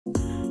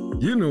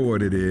You know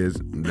what it is.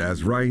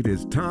 That's right.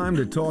 It's time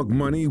to talk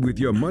money with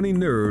your money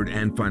nerd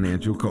and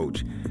financial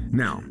coach.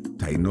 Now,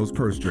 tighten those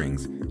purse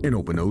strings and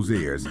open those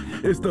ears.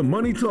 It's the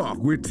Money Talk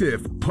with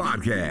Tiff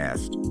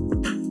podcast.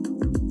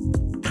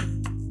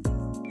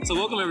 So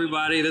welcome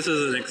everybody. This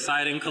is an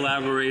exciting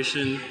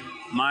collaboration.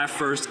 My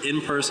first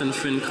in-person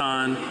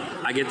FinCon.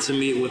 I get to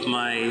meet with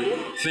my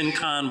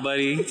FinCon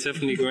buddy,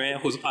 Tiffany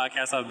Grant, whose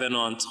podcast I've been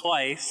on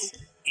twice.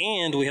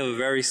 And we have a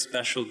very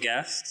special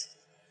guest.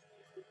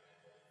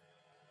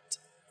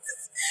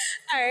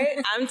 All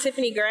right, I'm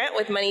Tiffany Grant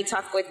with Money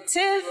Talk with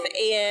Tiff,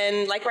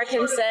 and like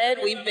Rahkim said,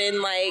 we've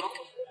been like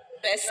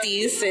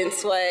besties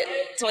since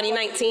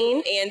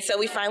 2019, and so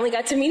we finally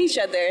got to meet each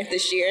other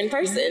this year in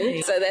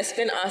person. So that's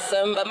been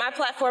awesome. But my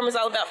platform is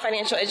all about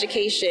financial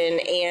education,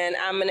 and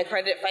I'm an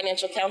accredited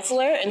financial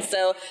counselor, and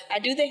so I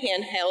do the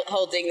hand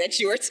holding that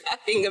you were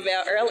talking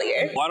about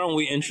earlier. Why don't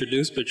we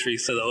introduce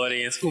Patrice to the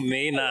audience who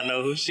may not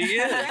know who she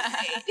is?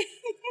 Right.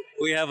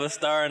 We have a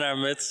star in our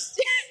midst.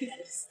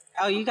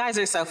 Oh, you guys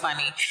are so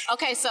funny.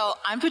 Okay, so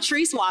I'm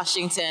Patrice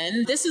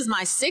Washington. This is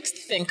my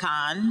 6th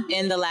FinCon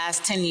in the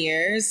last 10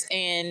 years.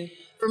 And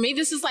for me,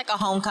 this is like a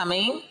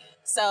homecoming.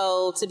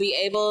 So to be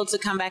able to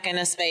come back in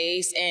a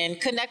space and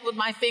connect with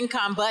my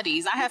FinCon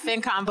buddies. I have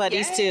FinCon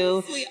buddies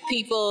too.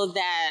 People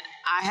that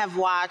I have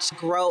watched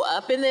grow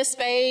up in this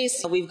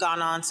space. We've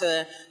gone on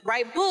to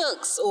write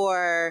books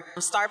or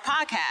start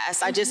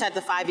podcasts. I just had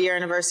the 5-year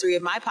anniversary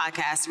of my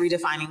podcast,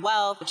 Redefining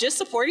Wealth. Just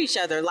support each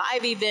other,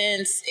 live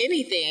events,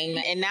 anything.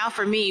 And now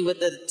for me with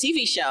the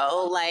TV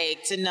show,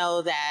 like to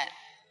know that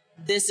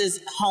this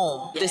is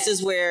home. This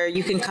is where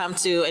you can come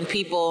to, and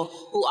people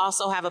who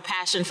also have a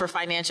passion for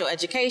financial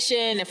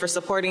education and for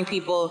supporting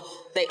people,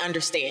 they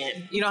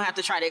understand. You don't have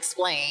to try to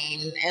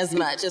explain as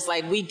much. It's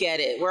like, we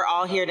get it. We're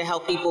all here to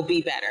help people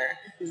be better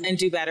and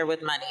do better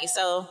with money.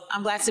 So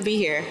I'm glad to be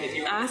here.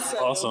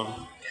 Awesome.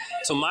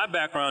 So my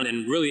background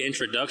and really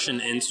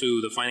introduction into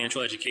the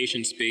financial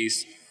education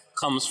space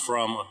comes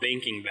from a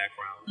banking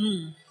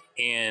background.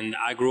 And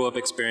I grew up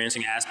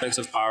experiencing aspects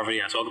of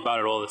poverty. I talk about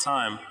it all the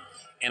time.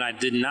 And I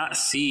did not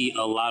see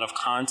a lot of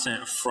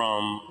content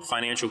from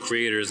financial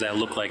creators that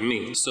look like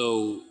me.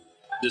 So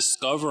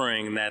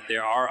discovering that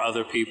there are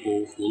other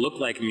people who look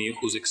like me,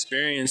 whose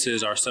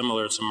experiences are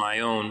similar to my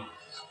own,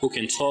 who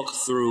can talk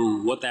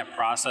through what that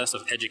process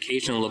of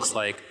education looks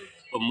like,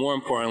 but more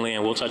importantly,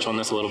 and we'll touch on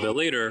this a little bit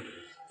later,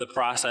 the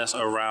process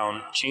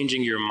around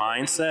changing your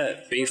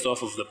mindset based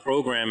off of the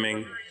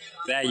programming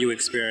that you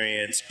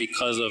experience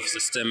because of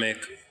systemic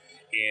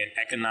and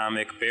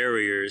economic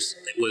barriers,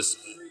 it was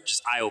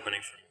just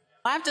eye-opening for me.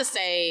 I have to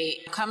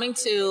say, coming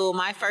to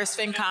my first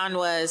FinCon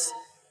was,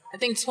 I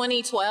think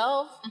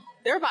 2012.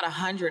 There were about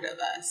 100 of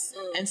us.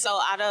 And so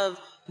out of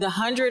the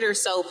 100 or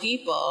so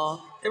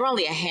people, there were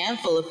only a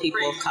handful of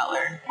people of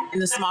color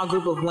in a small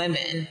group of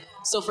women.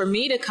 So for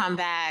me to come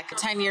back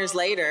 10 years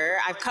later,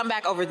 I've come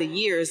back over the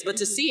years, but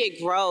to see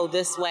it grow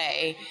this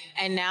way,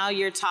 and now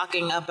you're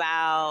talking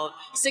about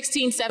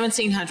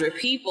 1,700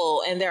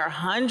 people, and there are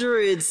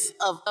hundreds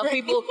of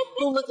people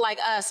who look like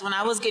us. When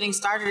I was getting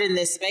started in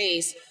this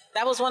space,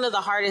 that was one of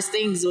the hardest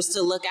things, was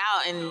to look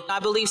out, and I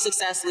believe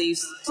success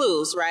leaves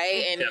clues,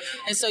 right?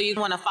 And so you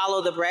want to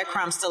follow the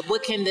breadcrumbs to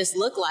what can this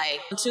look like?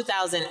 In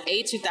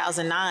 2008,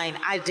 2009,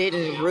 I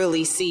didn't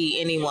really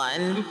see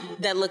anyone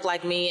that looked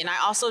like me. And I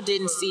also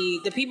didn't see,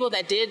 the people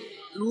that did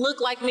look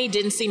like me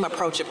didn't seem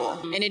approachable.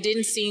 And it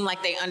didn't seem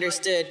like they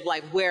understood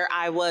like where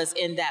I was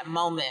in that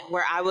moment,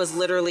 where I was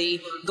literally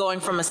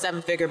going from a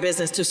 7-figure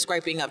business to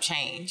scraping up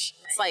change.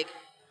 It's like,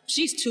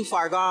 she's too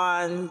far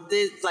gone.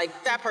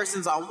 Like that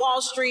person's on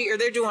Wall Street, or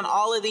they're doing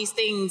all of these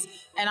things.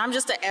 And I'm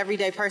just an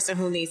everyday person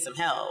who needs some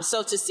help.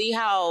 So to see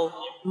how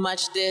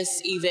much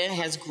this event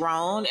has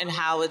grown and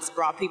how it's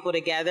brought people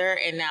together,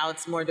 and now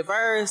it's more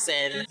diverse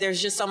and there's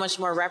just so much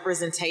more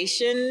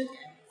representation,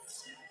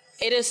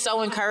 it is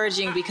so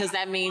encouraging, because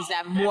that means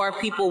that more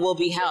people will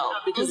be helped,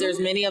 because there's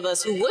many of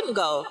us who wouldn't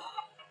go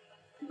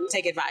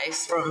take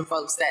advice from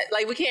folks that,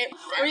 like, we can't,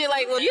 we're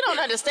like, well, you don't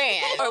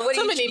understand. Or what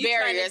too are many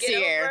barriers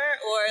here.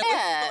 Or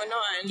what's going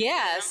on?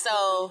 Yeah,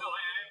 so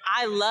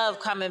I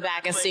love coming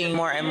back and seeing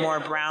more and more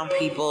brown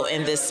people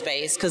in this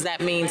space, because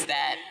that means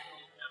that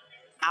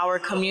our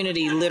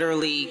community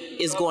literally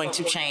is going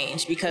to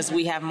change, because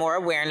we have more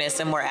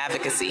awareness and more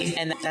advocacy,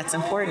 and that's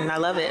important. I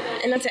love it.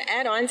 And then to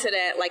add on to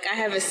that, like I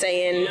have a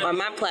saying on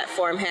my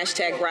platform,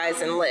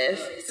 #Rise and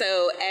Lift.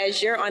 So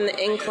as you're on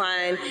the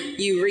incline,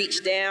 you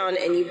reach down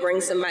and you bring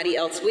somebody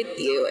else with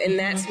you. And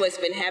that's what's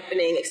been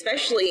happening,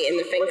 especially in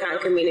the FinCon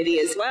community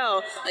as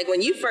well. Like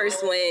when you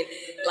first went,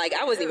 like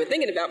I wasn't even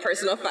thinking about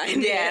personal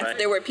finance. Yeah. Right.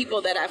 There were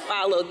people that I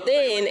followed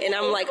then, and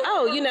I'm like,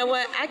 oh, you know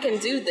what? I can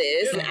do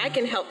this, and I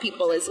can help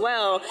people as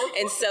well.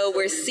 And so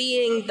we're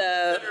seeing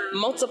the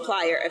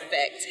multiplier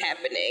effect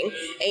happening,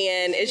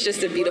 and it's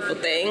just a beautiful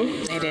thing.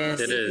 It is.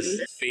 It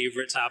is.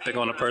 Favorite topic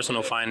on a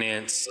personal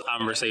finance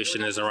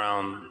conversation is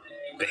around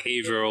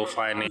behavioral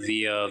finance,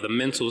 the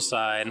mental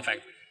side. In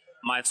fact,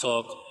 my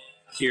talk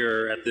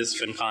here at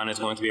this FinCon is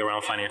going to be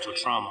around financial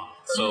trauma.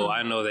 So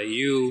I know that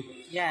you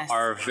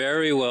are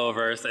very well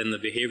versed in the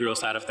behavioral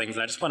side of things.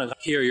 I just want to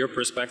hear your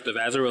perspective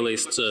as it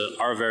relates to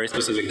our very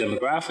specific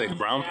demographic,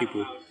 brown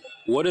people.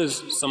 What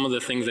is some of the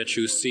things that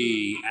you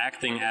see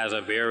acting as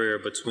a barrier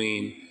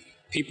between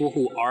people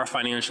who are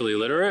financially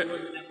literate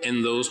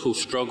and those who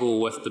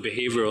struggle with the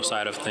behavioral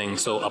side of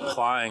things? So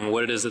applying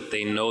what it is that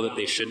they know that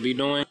they should be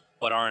doing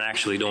but aren't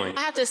actually doing.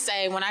 I have to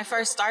say, when I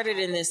first started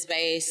in this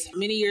space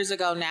many years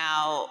ago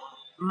now,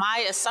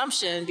 my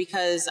assumption,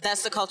 because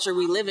that's the culture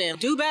we live in,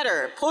 do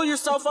better, pull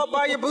yourself up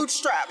by your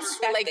bootstraps.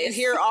 Like, you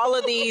hear all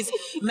of these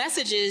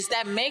messages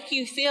that make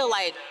you feel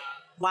like,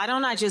 why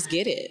don't I just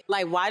get it?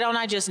 Like, why don't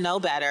I just know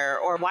better?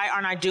 Or why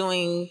aren't I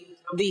doing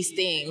these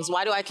things?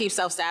 Why do I keep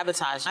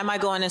self-sabotaging? Why am I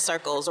going in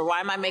circles? Or why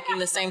am I making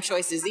the same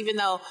choices? Even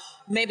though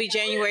maybe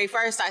January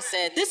 1st, I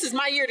said, this is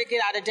my year to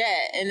get out of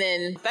debt. And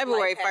then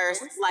February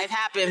 1st, life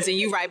happens and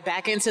you right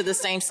back into the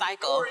same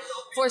cycle.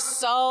 For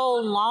so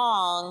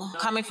long,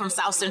 coming from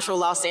South Central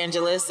Los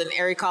Angeles, an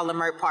area called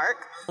Leimert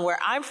Park, where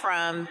I'm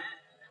from,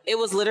 it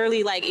was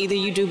literally like either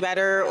you do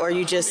better or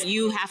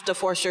you have to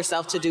force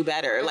yourself to do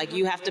better. Like,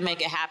 you have to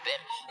make it happen.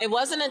 It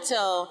wasn't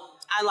until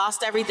I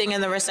lost everything in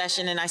the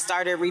recession and I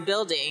started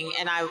rebuilding,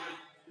 and I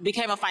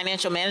became a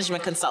financial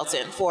management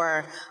consultant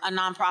for a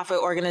nonprofit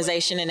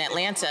organization in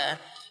Atlanta.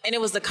 And it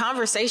was the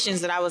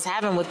conversations that I was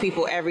having with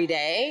people every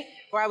day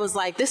where I was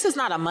like, this is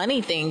not a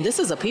money thing. This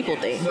is a people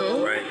thing.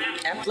 Right.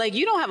 Like,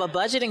 you don't have a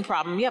budgeting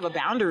problem. You have a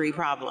boundary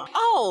problem.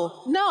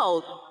 Oh,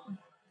 no.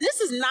 This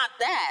is not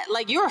that.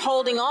 Like, you're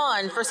holding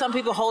on, for some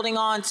people, holding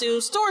on to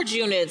storage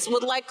units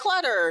with like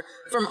clutter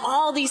from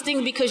all these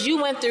things because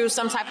you went through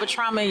some type of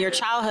trauma in your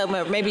childhood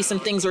where maybe some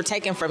things were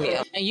taken from you.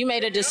 And you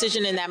made a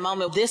decision in that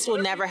moment, this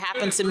will never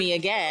happen to me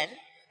again.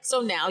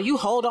 So now you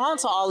hold on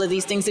to all of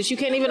these things that you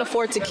can't even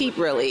afford to keep,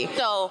 really.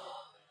 So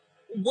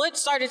what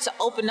started to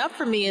open up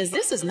for me is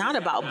this is not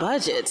about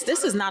budgets.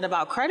 This is not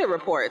about credit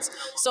reports.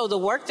 So the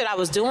work that I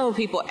was doing with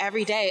people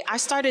every day, I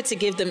started to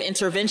give them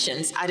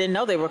interventions. I didn't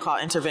know they were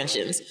called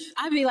interventions.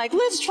 I'd be like,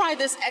 let's try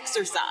this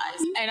exercise.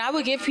 And I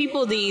would give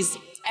people these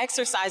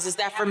exercises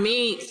that for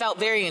me felt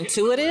very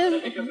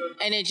intuitive.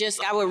 And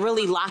I would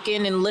really lock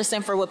in and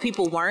listen for what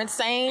people weren't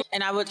saying.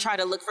 And I would try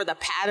to look for the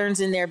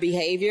patterns in their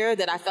behavior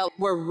that I felt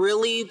were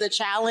really the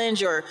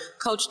challenge, or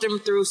coach them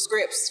through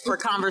scripts for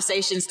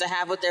conversations to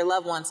have with their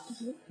loved ones.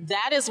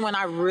 That is when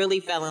I really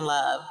fell in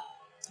love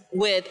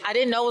with, I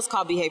didn't know it was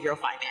called behavioral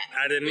finance.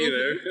 I didn't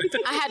either.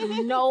 I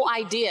had no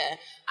idea.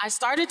 I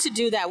started to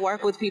do that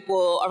work with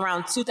people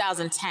around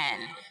 2010,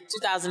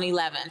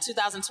 2011.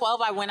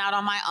 2012, I went out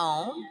on my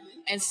own.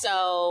 And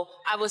so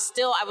I was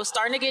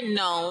starting to get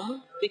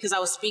known because I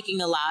was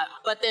speaking a lot.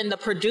 But then the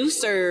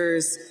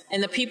producers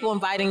and the people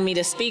inviting me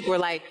to speak were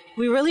like,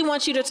 we really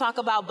want you to talk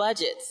about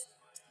budgets.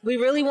 We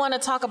really want to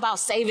talk about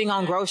saving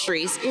on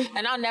groceries.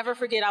 And I'll never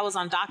forget, I was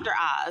on Dr.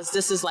 Oz.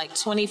 This is like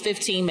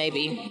 2015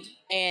 maybe.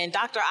 And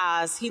Dr.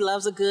 Oz, he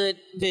loves a good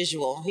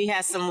visual. He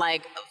has some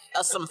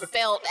some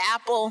felt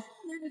apple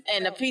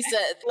and a piece of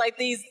like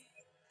these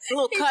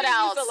little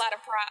cutouts. A lot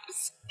of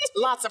props.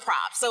 Lots of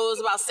props. So it was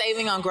about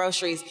saving on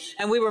groceries.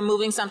 And we were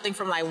moving something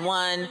from like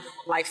one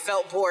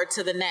felt board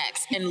to the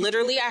next. And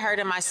literally I heard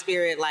in my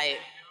spirit, like,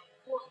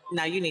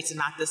 no, you need to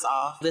knock this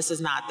off. This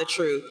is not the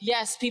truth.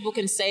 Yes, people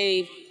can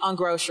save on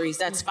groceries.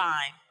 That's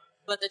fine.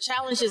 But the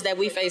challenges that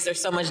we face are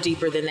so much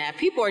deeper than that.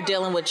 People are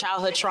dealing with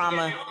childhood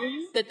trauma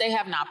that they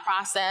have not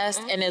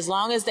processed. And as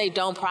long as they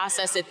don't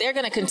process it, they're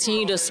going to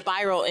continue to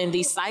spiral in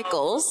these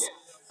cycles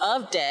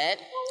of debt,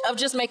 of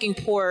just making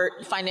poor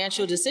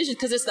financial decisions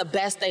because it's the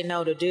best they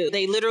know to do.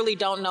 They literally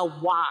don't know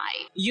why.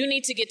 You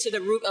need to get to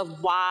the root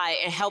of why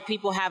and help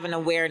people have an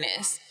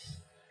awareness.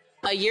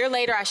 A year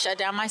later, I shut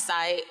down my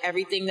site.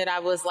 Everything that I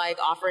was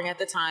offering at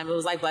the time, it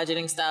was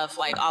budgeting stuff,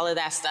 all of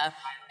that stuff.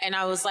 And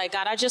I was like,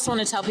 God, I just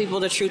want to tell people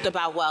the truth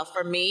about wealth.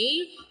 For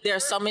me, there are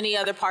so many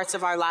other parts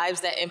of our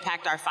lives that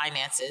impact our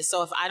finances.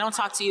 So if I don't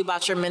talk to you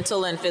about your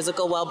mental and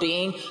physical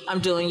well-being, I'm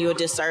doing you a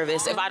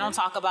disservice. If I don't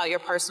talk about your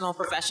personal,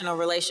 professional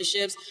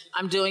relationships,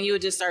 I'm doing you a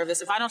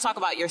disservice. If I don't talk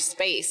about your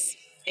space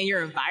and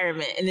your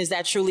environment, and is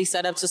that truly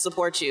set up to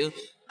support you,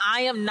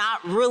 I am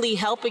not really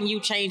helping you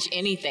change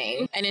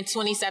anything. And in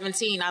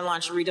 2017, I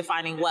launched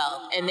Redefining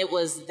Wealth, and it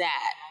was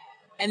that.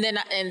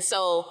 And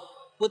so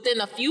within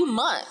a few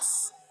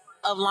months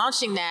of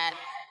launching that,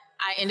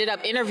 I ended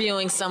up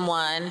interviewing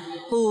someone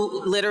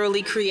who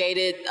literally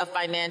created a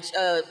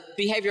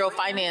behavioral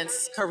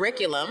finance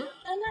curriculum.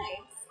 Oh,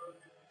 nice.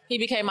 He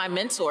became my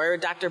mentor,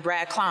 Dr.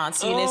 Brad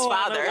Klontz, and his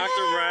father. I know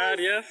Dr. Brad,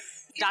 yes.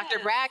 Dr.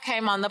 Brad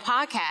came on the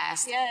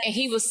podcast, and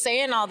he was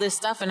saying all this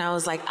stuff, and I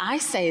was like, I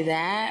say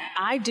that,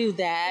 I do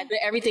that, but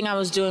everything I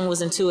was doing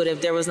was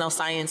intuitive. There was no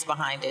science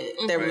behind it.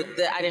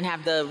 I didn't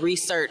have the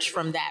research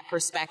from that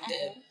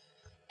perspective.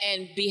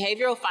 And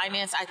behavioral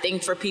finance, I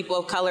think, for people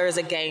of color is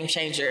a game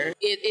changer.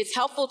 It's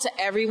helpful to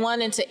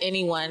everyone and to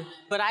anyone,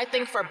 but I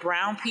think for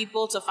brown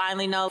people to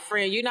finally know,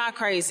 friend, you're not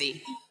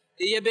crazy.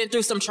 You've been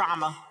through some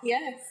trauma.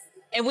 Yes.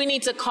 And we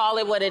need to call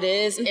it what it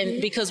is, and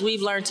because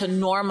we've learned to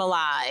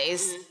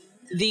normalize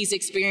these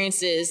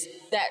experiences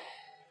that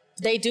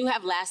they do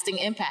have lasting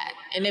impact.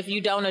 And if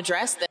you don't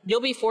address them,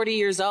 you'll be 40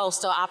 years old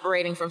still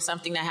operating from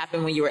something that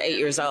happened when you were 8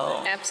 years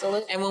old.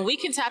 Absolutely. And when we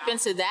can tap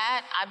into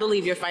that, I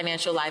believe your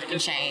financial life can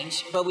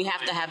change. But we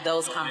have to have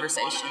those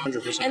conversations.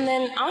 100%. And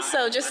then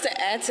also, just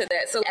to add to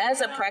that, so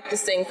as a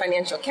practicing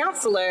financial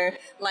counselor,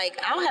 like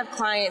I'll have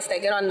clients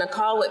that get on the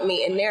call with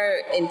me and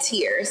they're in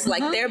tears,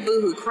 like they're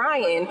boohoo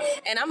crying.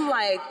 And I'm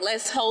like,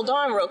 let's hold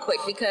on real quick,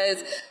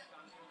 because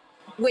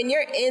when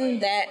you're in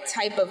that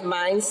type of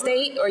mind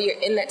state, or you're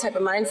in that type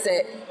of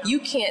mindset, you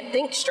can't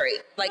think straight.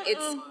 Like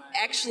it's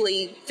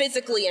actually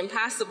physically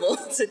impossible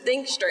to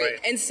think straight. Right.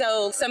 And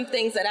so some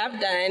things that I've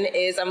done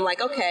is I'm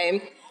like,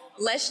 okay,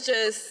 let's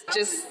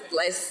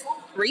let's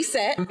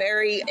reset. I'm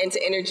very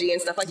into energy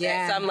and stuff like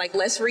that. So I'm like,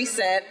 let's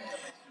reset.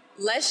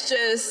 Let's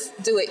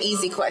just do an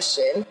easy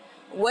question.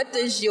 What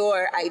does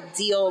your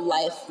ideal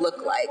life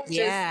look like?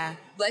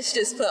 Let's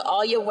just put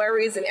all your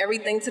worries and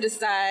everything to the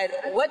side.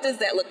 What does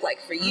that look like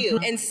for you?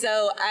 And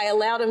so I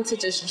allowed them to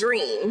just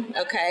dream,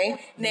 okay?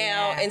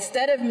 Now,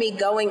 instead of me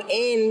going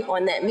in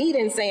on that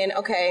meeting saying,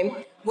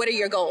 okay, what are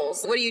your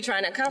goals? What are you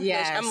trying to accomplish?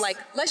 I'm like,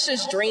 let's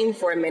just dream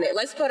for a minute.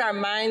 Let's put our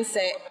mind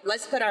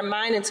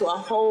into a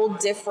whole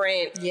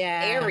different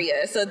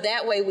area. So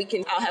that way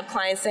I'll have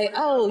clients say,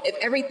 oh, if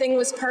everything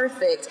was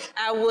perfect,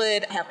 I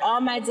would have all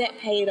my debt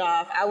paid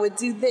off. I would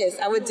do this,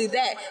 I would do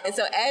that. And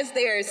so as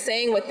they're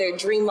saying what their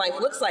dream life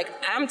looks like,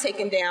 I'm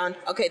taking down,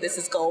 okay, this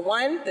is goal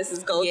 1, this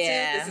is goal 2,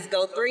 this is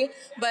goal 3.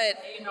 But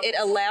it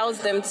allows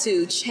them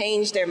to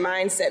change their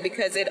mindset,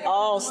 because it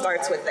all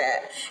starts with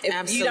that.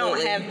 If you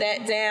don't have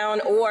that down,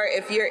 or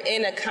if you're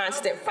in a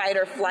constant fight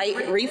or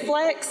flight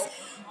reflex,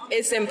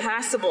 it's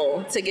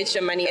impossible to get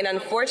your money. And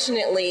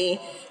unfortunately,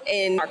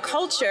 in our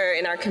culture,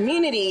 in our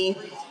community,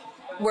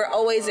 we're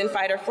always in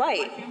fight or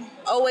flight.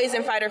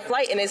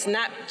 And it's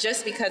not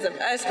just because of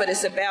us, but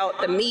it's about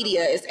the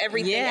media, it's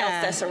everything else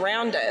that's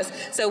around us.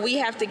 So we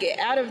have to get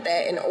out of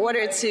that in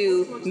order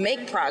to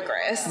make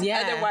progress.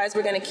 Otherwise,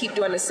 we're going to keep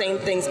doing the same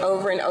things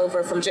over and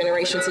over from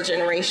generation to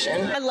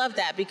generation. I love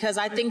that, because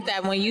I think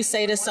that when you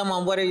say to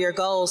someone, what are your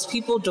goals,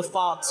 people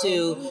default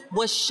to,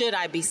 what should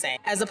I be saying?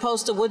 As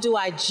opposed to, what do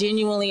I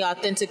genuinely,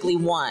 authentically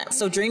want?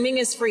 So dreaming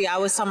is free. I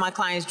always tell my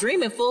clients,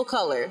 dream in full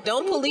color.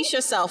 Don't police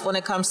yourself when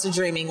it comes to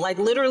dreaming. Like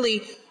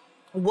literally,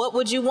 what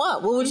would you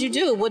want? What would you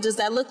do? What does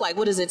that look like?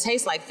 What does it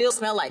taste like, feel,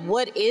 smell like?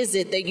 What is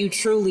it that you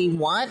truly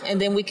want?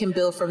 And then we can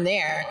build from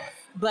there.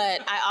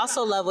 But I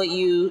also love what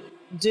you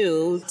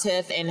do,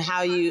 Tiff, and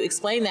how you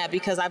explain that,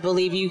 because I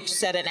believe you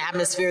set an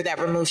atmosphere that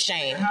removes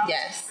shame.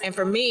 Yes. And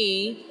for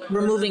me,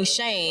 removing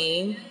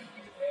shame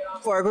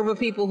for a group of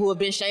people who have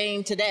been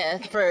shamed to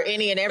death for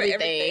any and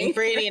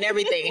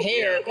everything,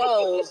 hair,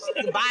 clothes,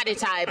 body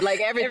type, like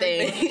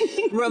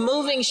everything.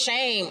 Removing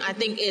shame, I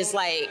think, is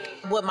like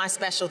what my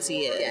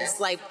specialty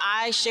is. Like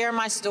I share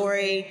my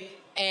story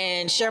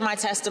and share my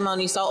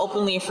testimony so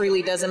openly and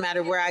freely, doesn't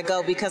matter where I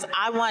go, because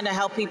I want to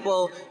help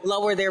people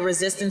lower their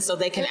resistance so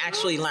they can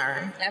actually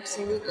learn.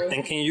 Absolutely.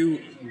 And can you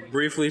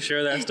briefly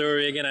share that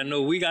story again? I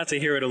know we got to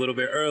hear it a little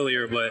bit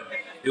earlier, but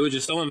it was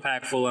just so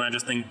impactful, and I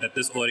just think that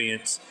this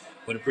audience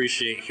would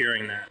appreciate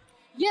hearing that.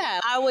 Yeah,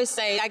 I always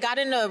say I got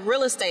into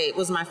real estate,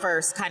 was my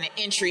first kind of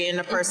entry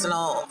into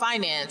personal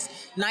finance.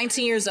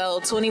 19 years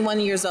old, 21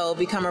 years old,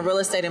 become a real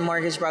estate and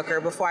mortgage broker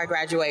before I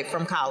graduate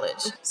from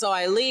college. So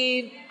I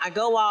leave, I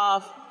go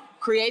off,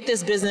 create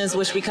this business,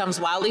 which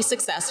becomes wildly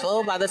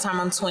successful by the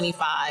time I'm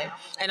 25.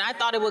 And I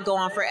thought it would go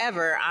on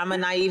forever. I'm a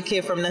naive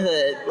kid from the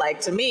hood.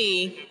 Like, to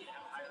me,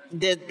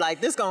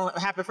 this gonna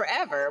happen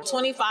forever.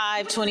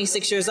 25,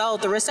 26 years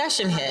old, the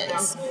recession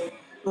hits.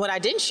 What I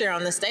didn't share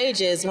on the stage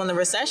is when the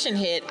recession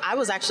hit, I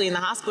was actually in the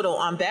hospital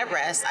on bed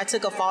rest. I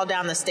took a fall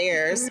down the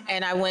stairs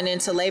and I went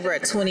into labor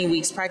at 20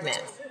 weeks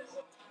pregnant.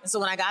 And so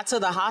when I got to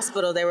the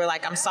hospital, they were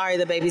like, I'm sorry,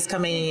 the baby's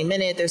coming in a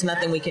minute. There's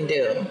nothing we can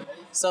do.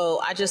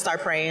 So I just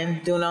started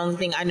praying, doing the only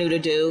thing I knew to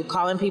do,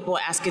 calling people,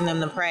 asking them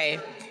to pray.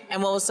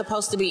 And what was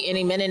supposed to be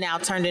any minute now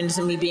turned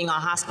into me being on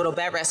hospital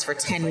bed rest for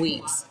 10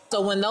 weeks. So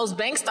when those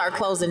banks start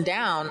closing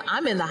down,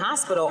 I'm in the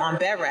hospital on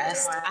bed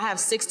rest. I have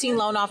 16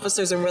 loan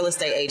officers and real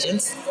estate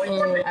agents.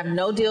 I have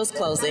no deals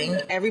closing.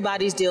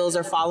 Everybody's deals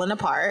are falling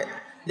apart.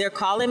 They're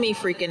calling me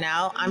freaking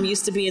out. I'm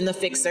used to being the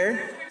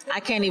fixer. I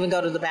can't even go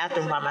to the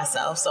bathroom by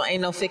myself, so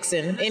ain't no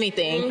fixing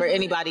anything for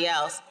anybody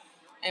else.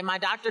 And my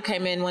doctor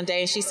came in one day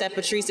and she said,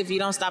 Patrice, if you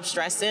don't stop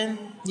stressing,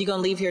 you're going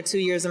to leave here 2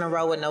 years in a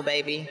row with no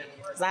baby.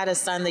 Because I had a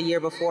son the year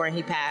before and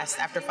he passed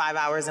after 5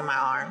 hours in my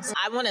arms.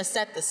 I want to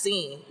set the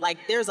scene. Like,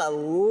 there's a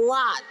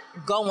lot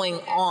going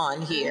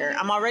on here.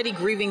 I'm already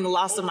grieving the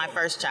loss of my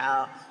first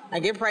child. I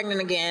get pregnant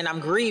again. I'm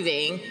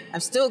grieving. I'm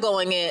still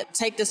going in.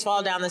 Take this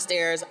fall down the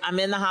stairs. I'm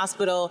in the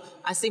hospital.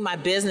 I see my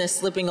business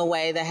slipping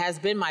away that has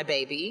been my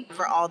baby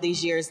for all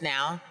these years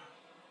now.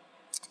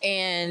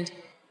 And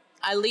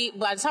I leave.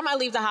 By the time I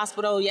leave the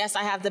hospital, yes,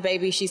 I have the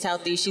baby. She's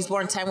healthy. She's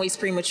born 10 weeks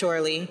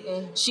prematurely.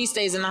 She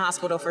stays in the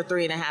hospital for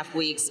 3.5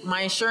 weeks.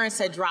 My insurance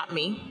had dropped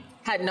me.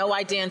 Had no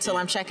idea until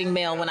I'm checking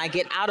mail when I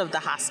get out of the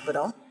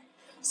hospital.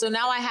 So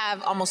now I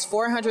have almost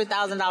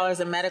 $400,000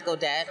 in medical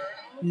debt.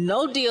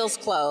 No deals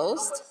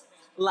closed.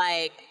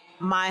 Like,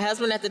 My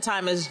husband at the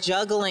time is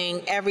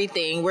juggling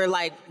everything. We're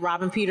like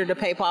robbing Peter to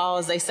pay Paul,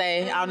 as they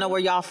say. I don't know where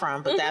y'all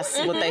from, but that's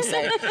what they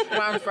say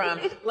where I'm from.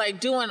 Like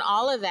doing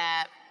all of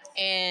that.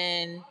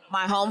 And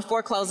my home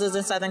forecloses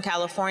in Southern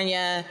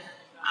California.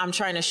 I'm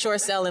trying to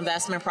short sell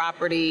investment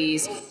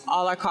properties.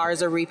 All our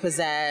cars are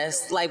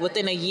repossessed. Like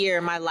within a year,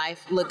 my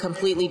life looked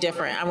completely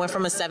different. I went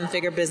from a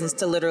 7-figure business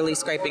to literally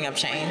scraping up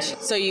change.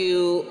 So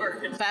you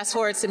fast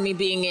forward to me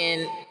being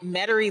in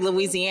Metairie,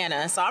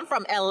 Louisiana. So I'm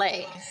from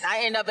LA.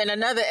 I end up in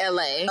another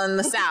LA in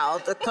the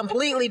South, a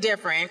completely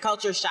different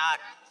culture shock.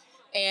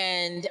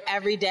 And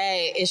every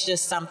day it's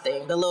just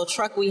something. The little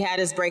truck we had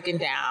is breaking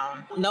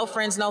down. No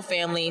friends, no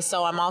family.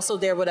 So I'm also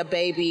there with a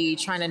baby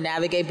trying to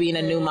navigate being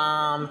a new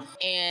mom.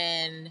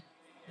 And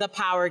the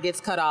power gets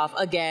cut off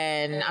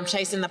again. I'm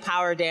chasing the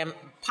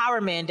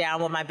power man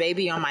down with my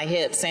baby on my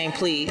hip saying,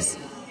 please,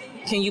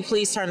 can you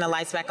please turn the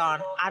lights back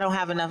on? I don't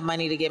have enough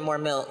money to get more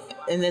milk.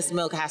 And this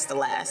milk has to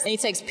last. And he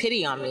takes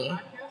pity on me.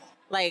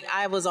 Like,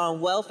 I was on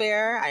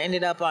welfare. I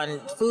ended up on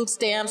food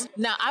stamps.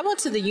 Now, I went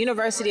to the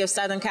University of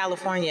Southern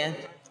California.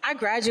 I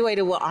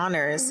graduated with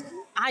honors.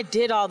 I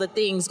did all the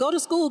things. Go to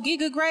school, get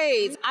good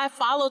grades. I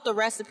followed the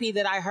recipe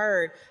that I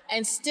heard.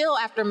 And still,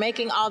 after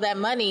making all that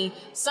money,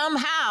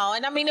 somehow,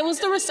 and I mean, it was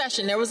the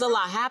recession. There was a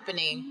lot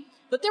happening.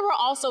 But there were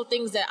also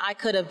things that I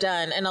could have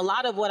done. And a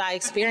lot of what I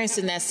experienced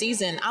in that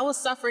season, I was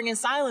suffering in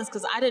silence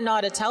because I didn't know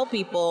how to tell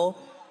people.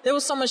 There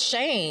was so much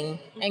shame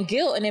and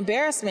guilt and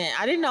embarrassment.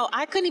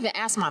 I couldn't even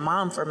ask my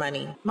mom for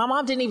money. My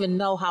mom didn't even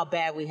know how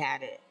bad we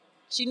had it.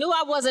 She knew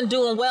I wasn't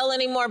doing well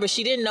anymore, but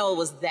she didn't know it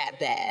was that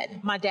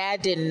bad. My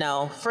dad didn't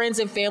know. Friends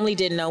and family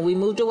didn't know. We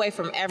moved away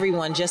from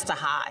everyone just to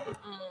hide.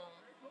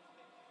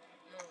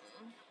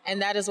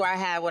 And that is where I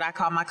had what I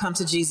call my come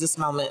to Jesus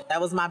moment. That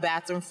was my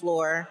bathroom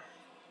floor,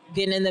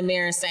 getting in the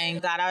mirror and saying,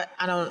 God,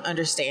 I don't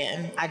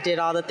understand. I did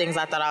all the things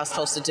I thought I was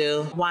supposed to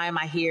do. Why am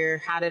I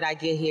here? How did I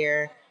get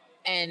here?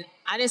 And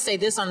I didn't say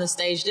this on the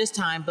stage this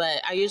time,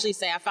 but I usually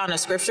say I found a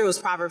scripture. It was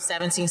Proverbs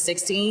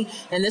 17:16.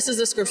 And this is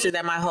the scripture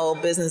that my whole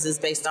business is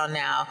based on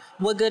now.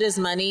 What good is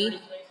money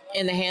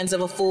in the hands of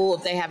a fool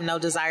if they have no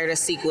desire to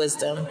seek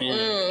wisdom?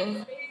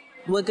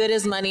 What good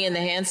is money in the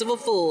hands of a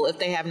fool if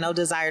they have no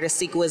desire to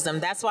seek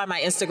wisdom? That's why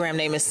my Instagram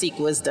name is Seek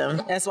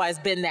Wisdom. That's why it's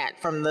been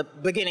that from the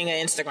beginning of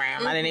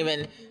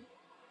Instagram.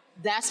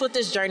 That's what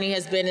this journey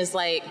has been, is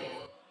like,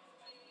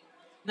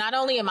 not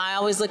only am I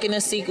always looking to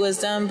seek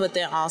wisdom, but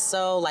then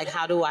also, like,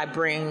 how do I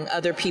bring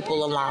other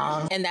people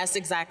along? And that's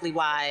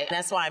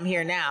why I'm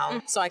here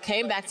now. So I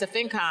came back to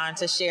FinCon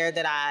to share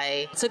that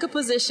I took a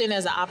position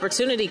as an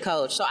opportunity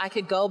coach so I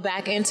could go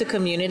back into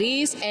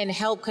communities and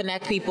help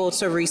connect people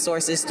to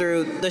resources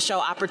through the show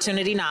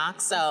Opportunity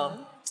Knocks. So,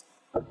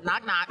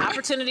 knock, knock.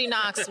 Opportunity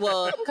Knocks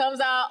comes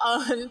out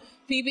on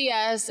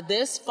PBS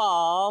this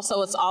fall,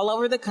 so it's all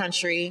over the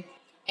country.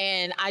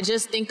 And I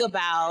just think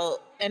about,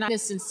 and I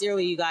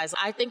sincerely, you guys,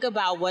 I think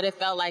about what it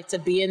felt like to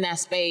be in that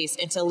space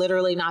and to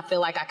literally not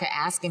feel like I could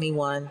ask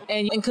anyone.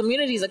 And in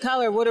communities of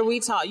color, what are we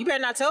taught? You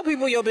better not tell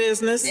people your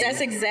business.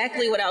 That's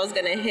exactly what I was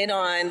going to hit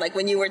on. Like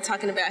when you were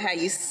talking about how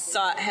you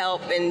sought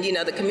help and,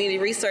 the community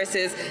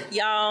resources.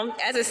 Y'all,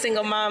 as a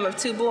single mom of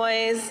 2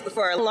 boys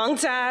for a long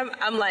time,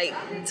 I'm like,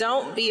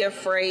 don't be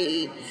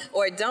afraid,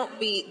 or don't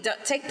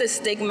take the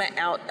stigma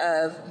out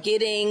of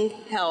getting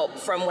help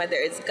from whether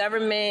it's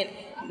government,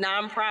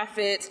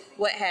 nonprofits,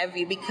 what have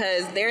you,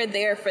 because they're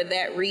there for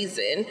that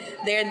reason.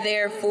 They're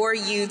there for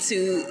you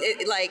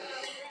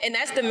and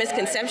that's the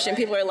misconception.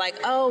 People are like,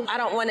 oh, I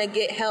don't want to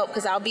get help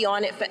because I'll be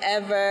on it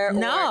forever.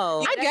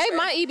 No, I gave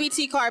my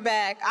EBT card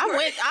back.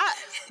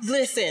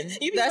 Listen,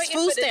 that's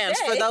food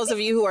stamps for those of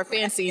you who are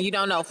fancy and you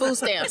don't know. Food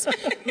stamps.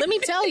 Let me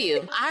tell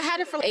you, I had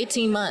it for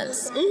 18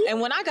 months.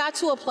 And when I got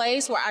to a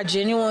place where I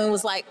genuinely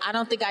was like, I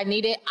don't think I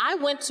need it, I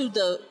went to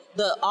the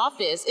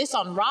office. It's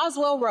on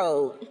Roswell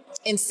Road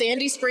in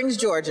Sandy Springs,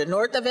 Georgia,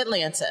 north of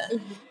Atlanta.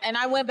 And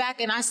I went back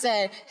and I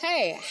said,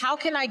 hey, how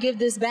can I give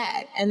this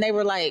back? And they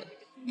were like,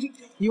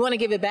 you want to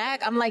give it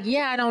back? I'm like,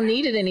 yeah, I don't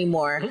need it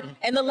anymore.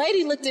 And the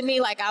lady looked at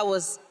me like I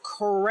was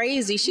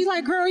crazy. She's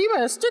like, girl, you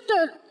better stick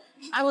to...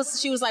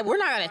 She was like, we're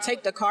not going to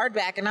take the card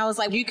back. And I was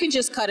like, you can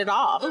just cut it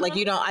off. Like,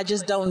 I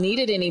just don't need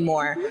it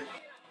anymore.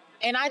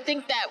 And I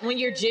think that when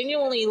you're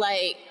genuinely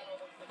like,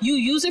 you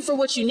use it for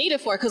what you need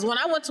it for. Because when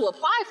I went to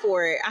apply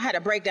for it, I had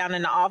a breakdown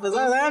in the office.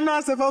 I was like, I'm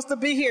not supposed to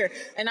be here.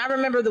 And I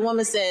remember the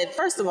woman said,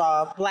 first of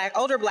all,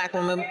 older black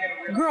woman,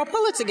 girl,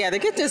 pull it together.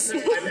 Get this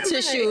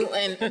tissue.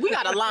 And we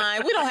got a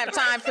line. We don't have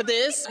time for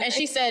this. And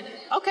she said,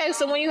 okay,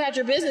 so when you had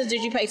your business,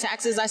 did you pay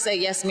taxes? I said,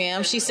 yes,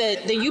 ma'am. She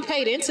said, then you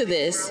paid into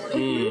this.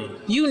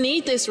 You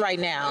need this right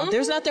now.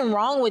 There's nothing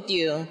wrong with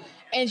you.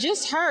 And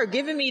just her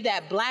giving me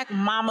that black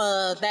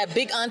mama, that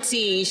big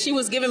auntie, she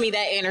was giving me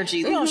that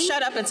energy.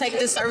 Shut up and take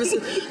this service.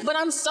 But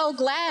I'm so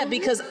glad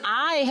because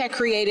I had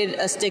created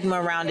a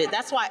stigma around it.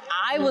 That's why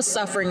I was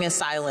suffering in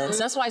silence.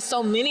 That's why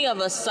so many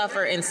of us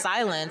suffer in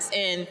silence.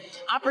 And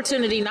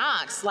Opportunity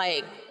Knocks,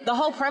 like the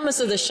whole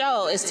premise of the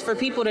show is for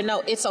people to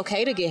know it's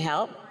okay to get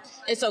help.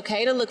 It's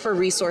okay to look for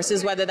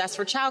resources, whether that's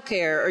for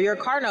childcare or your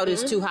car note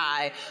is too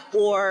high,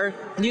 or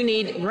you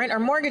need rent or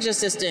mortgage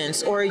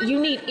assistance, or you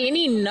need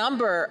any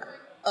number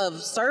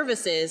of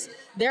services.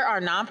 There are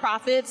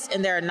nonprofits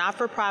and there are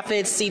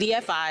not-for-profits,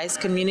 CDFIs,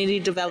 community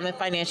development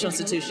financial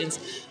institutions,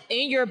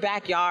 in your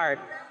backyard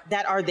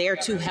that are there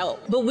to help.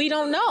 But we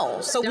don't know,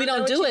 so we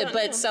don't do it.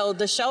 But so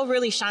the show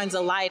really shines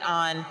a light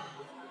on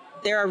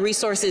there are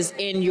resources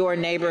in your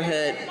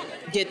neighborhood.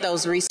 Get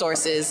those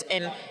resources.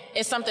 And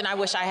it's something I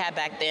wish I had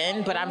back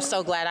then, but I'm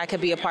so glad I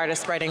could be a part of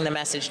spreading the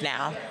message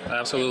now.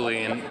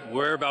 Absolutely. And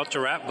we're about to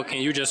wrap, but can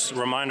you just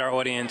remind our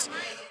audience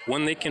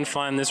when they can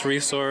find this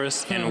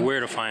resource and where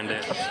to find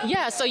it?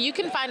 Yeah, so you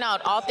can find out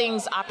all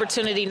things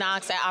Opportunity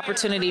Knocks at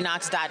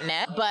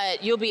opportunityknocks.net,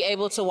 but you'll be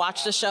able to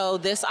watch the show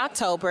this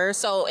October.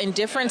 So in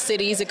different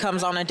cities, it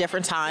comes on at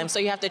different times. So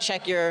you have to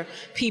check your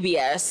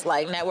PBS,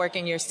 like network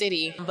in your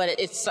city. But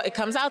it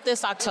comes out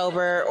this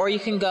October, or you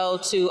can go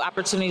to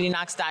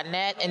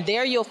opportunityknocks.net, and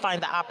there you'll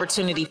find the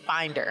Opportunity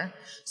Finder.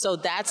 So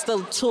that's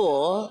the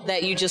tool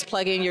that you just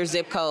plug in your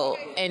zip code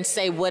and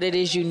say what it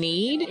is you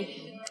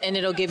need, and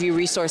it'll give you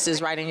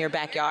resources right in your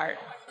backyard.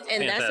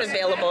 And that's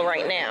available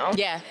right now.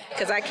 Yeah.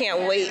 Because I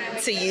can't wait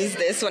to use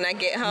this when I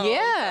get home.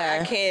 Yeah.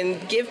 So I can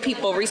give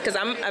people because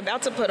I'm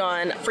about to put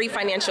on free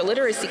financial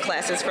literacy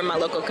classes for my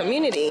local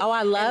community. Oh,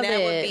 I love it.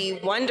 And that would be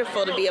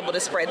wonderful to be able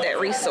to spread that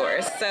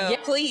resource. So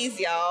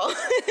please, y'all,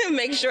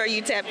 make sure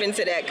you tap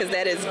into that because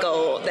that is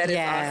gold. That is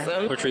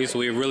awesome. Patrice,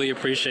 we really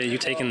appreciate you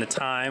taking the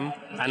time.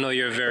 I know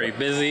you're very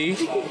busy,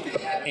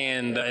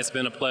 and it's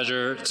been a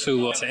pleasure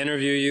to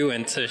interview you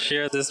and to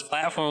share this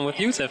platform with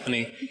you,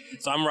 Tiffany.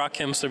 So I'm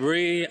Rahkim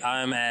Sabree.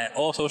 I'm at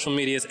all social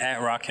medias at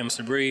Rahkim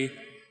Sabree.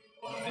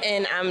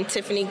 And I'm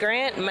Tiffany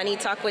Grant, Money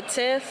Talk with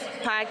Tiff,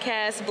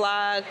 podcast,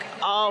 blog,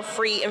 all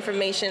free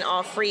information,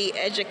 all free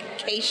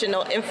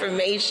educational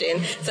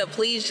information. So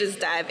please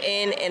just dive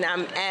in, and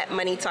I'm at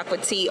Money Talk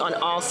with T on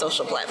all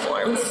social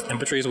platforms. And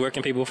Patrice, where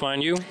can people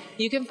find you?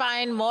 You can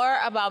find more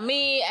about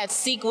me at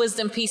Seek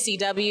Wisdom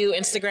PCW.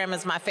 Instagram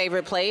is my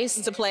favorite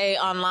place to play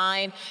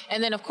online.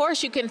 And then, of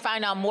course, you can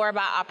find out more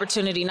about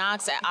Opportunity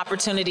Knocks at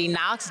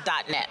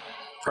opportunityknocks.net.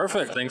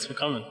 Perfect. Thanks for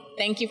coming.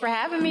 Thank you for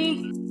having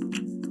me.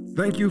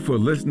 Thank you for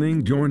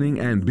listening, joining,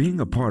 and being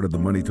a part of the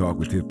Money Talk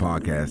with Tiff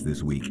podcast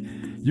this week.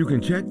 You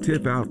can check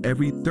Tiff out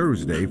every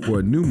Thursday for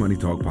a new Money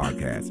Talk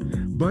podcast.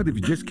 But if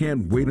you just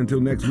can't wait until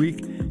next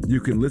week,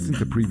 you can listen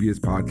to previous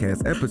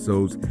podcast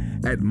episodes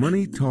at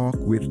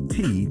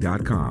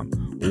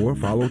moneytalkwitht.com or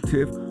follow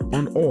Tiff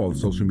on all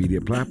social media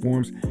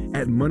platforms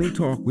at Money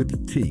Talk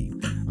with T.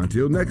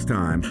 Until next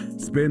time,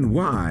 spend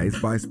wise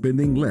by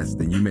spending less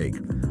than you make.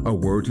 A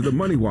word to the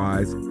money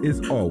wise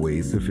is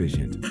always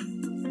sufficient.